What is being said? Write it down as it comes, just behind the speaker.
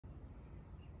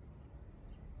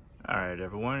Alright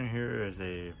everyone, here is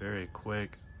a very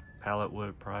quick pallet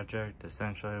wood project.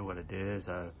 Essentially what I did is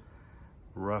I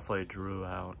roughly drew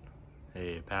out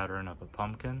a pattern of a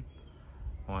pumpkin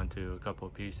onto a couple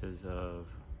of pieces of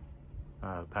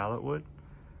pallet wood.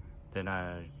 Then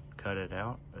I cut it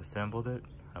out, assembled it.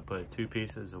 I put 2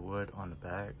 pieces of wood on the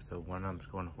back, so one of them's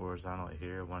going horizontally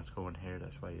here, one's going here.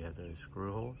 That's why you have those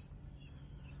screw holes.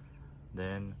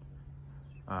 Then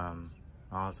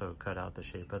I also cut out the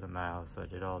shape of the mouth, so I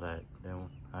did all that. Then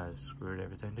I screwed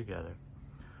everything together.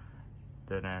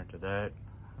 Then after that,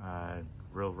 I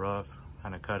real rough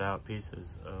kind of cut out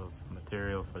pieces of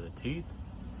material for the teeth.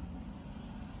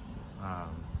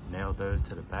 Nailed those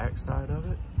to the back side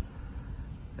of it.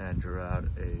 And drew out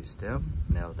a stem,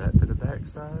 nailed that to the back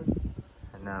side.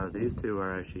 And now these two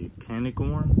are actually candy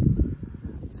corn.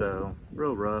 So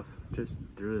real rough, just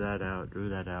drew that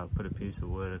out, put a piece of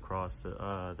wood across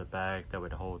the back that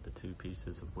would hold the 2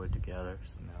 pieces of wood together.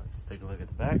 So now let's take a look at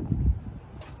the back.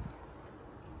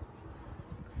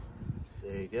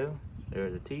 There you go, there are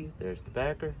the teeth, there's the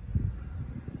backer.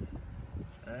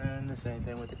 And the same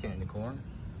thing with the candy corn.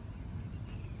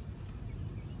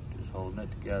 Just holding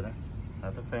it together.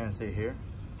 Nothing fancy here.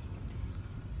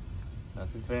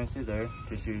 Nothing fancy there.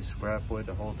 Just use scrap wood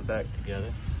to hold the back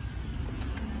together.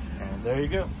 And there you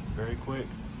go. Very quick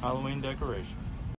Halloween decoration.